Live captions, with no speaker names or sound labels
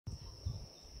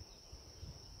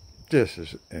This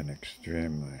is an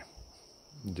extremely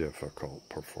difficult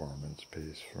performance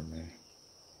piece for me.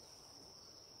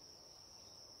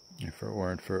 If it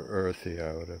weren't for Earthy,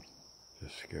 I would have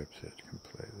just skipped it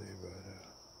completely,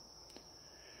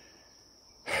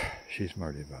 but she's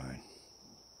more divine.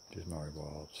 She's more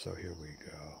evolved, so here we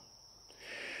go.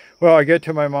 Well, I get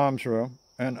to my mom's room,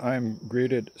 and I'm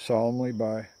greeted solemnly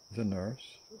by the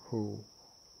nurse, who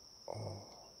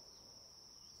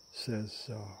says,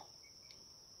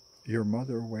 your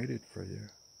mother waited for you.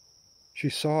 She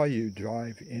saw you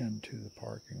drive into the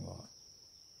parking lot.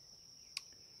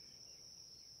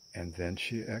 And then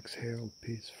she exhaled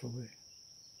peacefully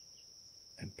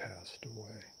and passed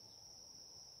away.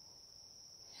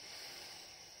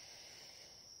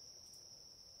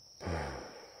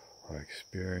 I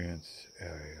experience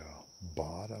a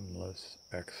bottomless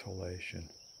exhalation.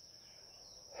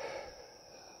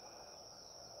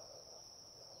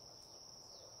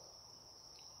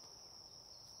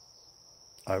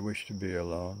 I wish to be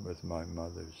alone with my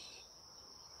mother's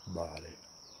body.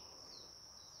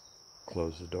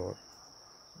 Close the door,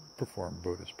 perform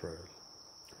Buddhist prayers,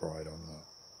 or I don't know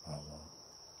how long.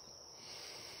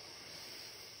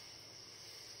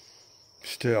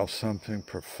 Still something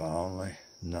profoundly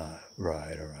not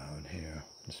right around here.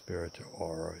 The spiritual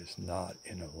aura is not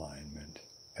in alignment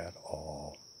at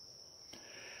all.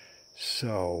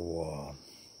 So,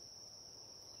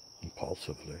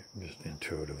 impulsively, just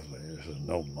intuitively, there's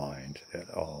no mind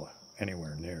at all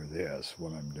anywhere near this,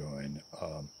 what I'm doing.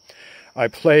 I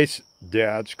place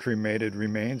Dad's cremated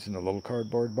remains in a little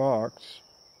cardboard box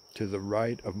to the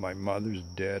right of my mother's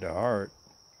dead heart,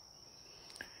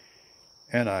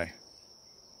 and I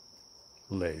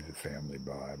lay the family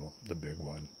Bible, the big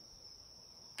one,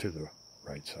 to the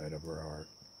right side of her heart.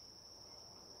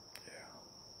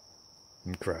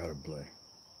 Yeah. Incredibly.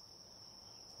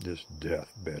 This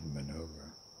deathbed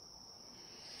maneuver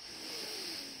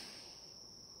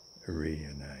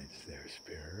reunites their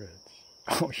spirits.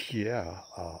 Oh, yeah.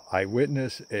 I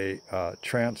witness a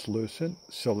translucent,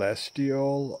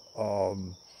 celestial,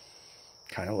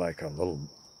 kind of like a little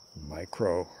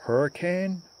micro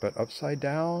hurricane, but upside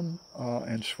down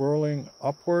and swirling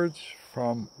upwards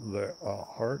from the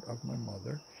heart of my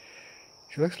mother.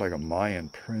 She looks like a Mayan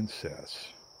princess.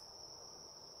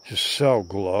 She's so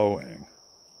glowing.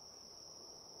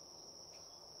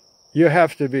 You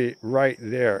have to be right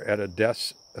there at a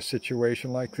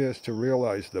situation like this to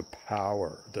realize the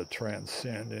power, the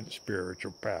transcendent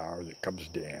spiritual power that comes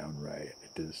down right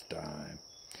at this time.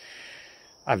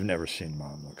 I've never seen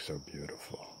Mom look so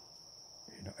beautiful.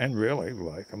 You know, and really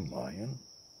like a Mayan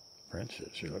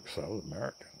princess. She looks South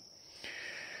American.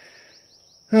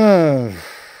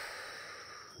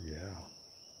 Yeah.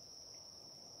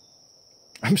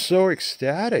 I'm so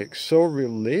ecstatic, so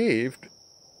relieved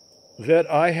that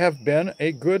I have been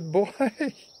a good boy.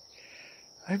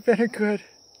 I've been a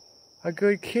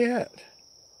good kid.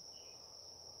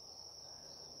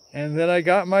 And then I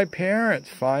got my parents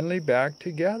finally back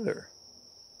together.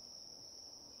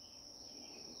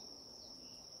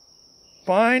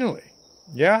 Finally.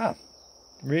 Yeah.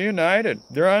 Reunited.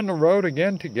 They're on the road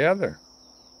again together.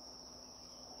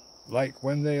 Like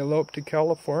when they eloped to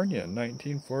California in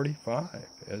 1945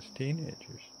 as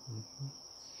teenagers. Mm-hmm.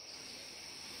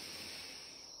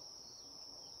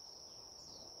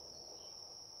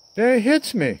 Then it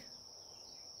hits me.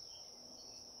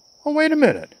 Oh, wait a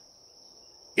minute.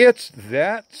 It's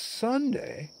that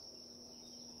Sunday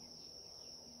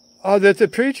that the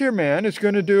preacher man is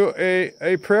going to do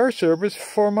a prayer service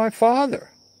for my father.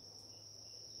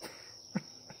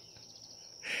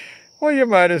 Well, you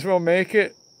might as well make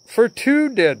it for two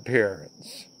dead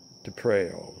parents to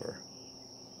pray over.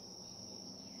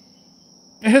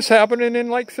 And it's happening in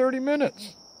like 30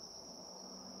 minutes.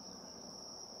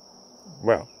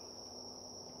 Well,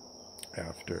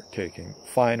 after taking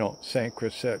final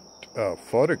Saint-Cricet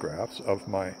photographs of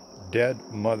my dead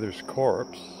mother's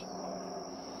corpse,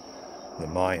 the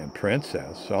Mayan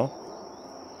princess,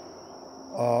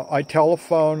 I tell,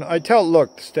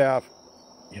 look, staff,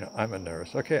 you know, I'm a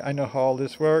nurse. Okay, I know how all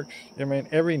this works. I mean,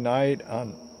 every night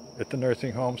at the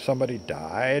nursing home, somebody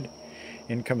died.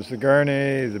 In comes the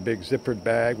gurney, the big zippered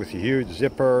bag with a huge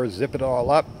zipper, zip it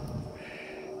all up.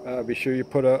 Be sure you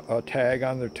put a tag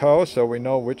on their toe so we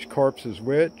know which corpse is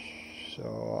which.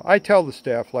 So I tell the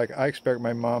staff, like, I expect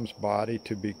my mom's body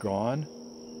to be gone.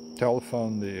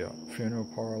 Telephone the funeral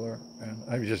parlor, and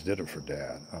I just did it for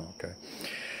Dad. Oh, okay.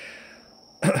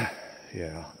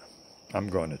 Yeah, I'm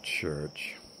going to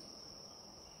church.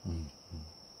 Mm-hmm.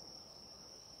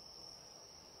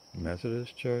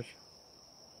 Methodist church?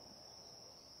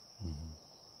 Mm-hmm.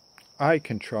 I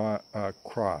can cry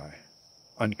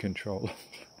uncontrollably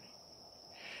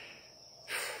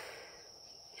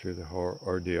through the whole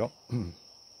ordeal.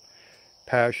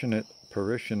 Passionate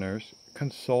parishioners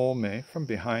console me from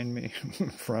behind me, in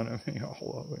front of me,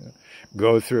 all over.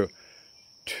 Go through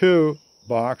 2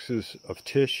 boxes of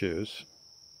tissues.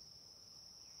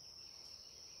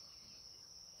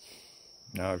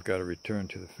 Now I've got to return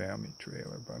to the family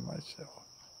trailer by myself.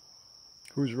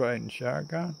 Who's riding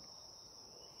shotgun?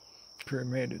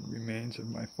 Cremated remains of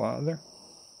my father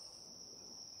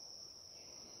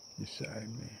beside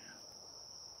me.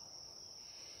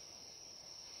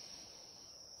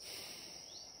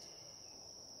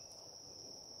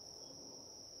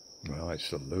 Well, I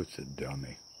salute the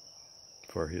dummy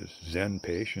for his Zen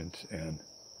patience and,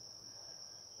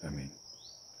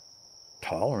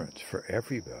 tolerance for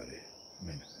everybody.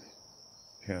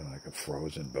 Like a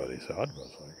frozen bodhisattva,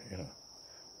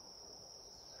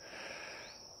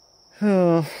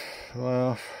 Oh,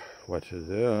 well, what to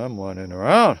do? I'm wandering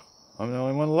around. I'm the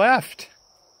only one left.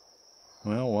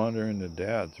 Well, wander into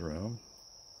Dad's room.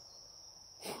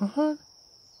 What?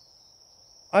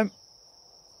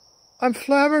 I'm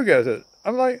flabbergasted.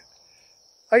 I'm like,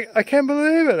 I can't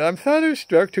believe it. I'm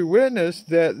thunderstruck to witness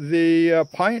that the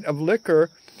pint of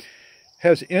liquor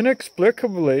has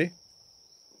inexplicably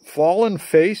fallen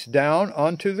face down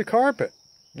onto the carpet.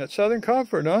 That's Southern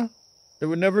Comfort, huh? It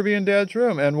would never be in Dad's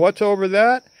room. And what's over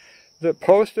that? The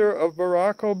poster of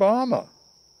Barack Obama,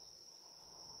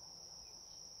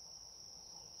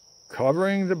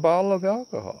 covering the bottle of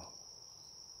alcohol.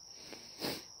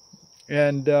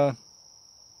 And the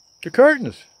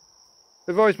curtains,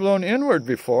 they've always blown inward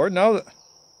before. Now,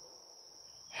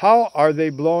 how are they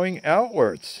blowing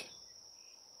outwards?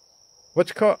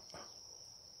 What's called?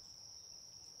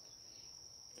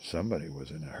 Somebody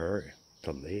was in a hurry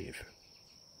to leave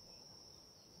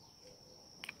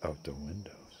out the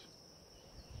windows.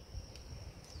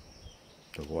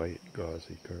 The white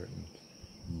gauzy curtains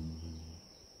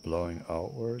blowing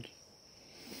outwards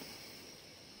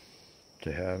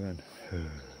to heaven.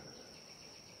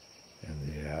 And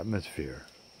the atmosphere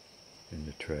in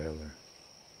the trailer.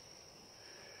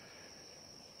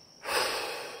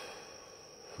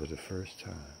 For the first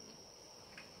time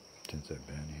since I've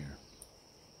been here.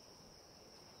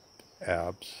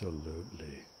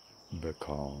 Absolutely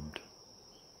becalmed.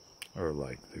 Or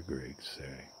like the Greeks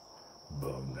say,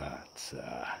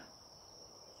 bonanza.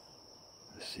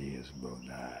 The sea is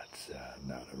bonanza,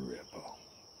 not a ripple.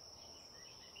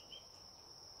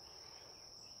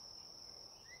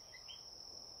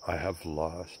 I have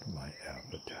lost my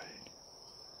appetite.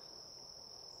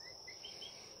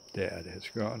 Dad has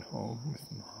gone home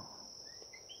with Mom.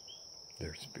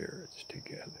 Their spirits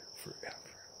together forever.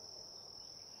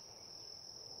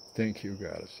 Thank you,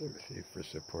 Goddess Earthy, for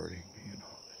supporting me in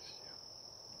all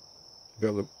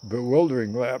this.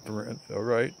 Bewildering labyrinth, all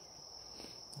right,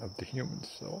 of the human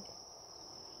soul.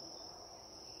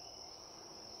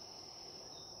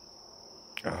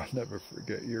 I'll never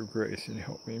forget your grace in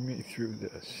helping me through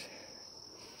this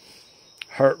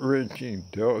heart-wrenching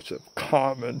dose of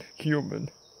common human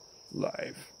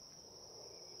life.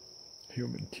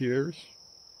 Human tears.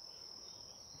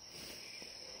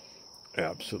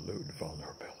 Absolute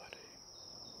vulnerability.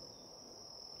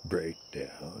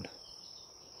 Breakdown.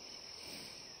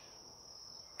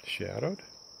 Shadowed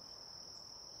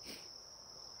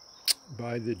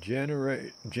by the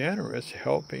generous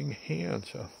helping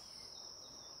hands of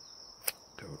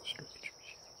total strangers.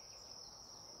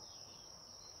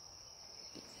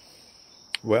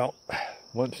 Well,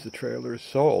 once the trailer is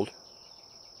sold,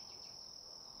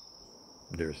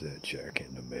 there's that check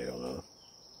in the mail, huh?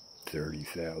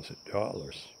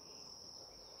 $30,000.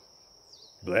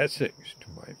 Blessings to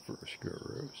my first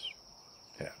gurus,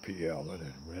 Happy Ellen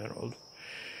and Reynolds.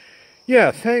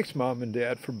 Yeah, thanks, Mom and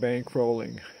Dad, for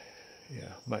bankrolling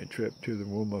my trip to the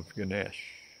womb of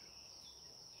Ganesh.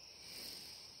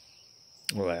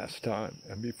 Last time,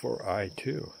 and before I,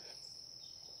 too,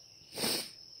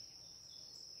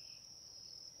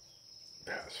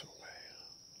 pass away.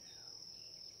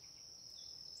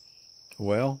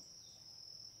 Well,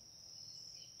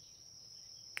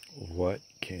 what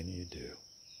can you do?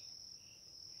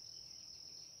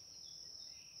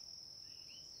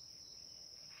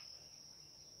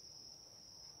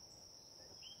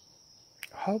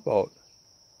 How about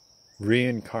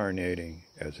reincarnating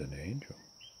as an angel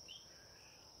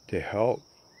to help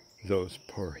those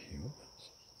poor humans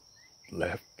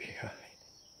left behind?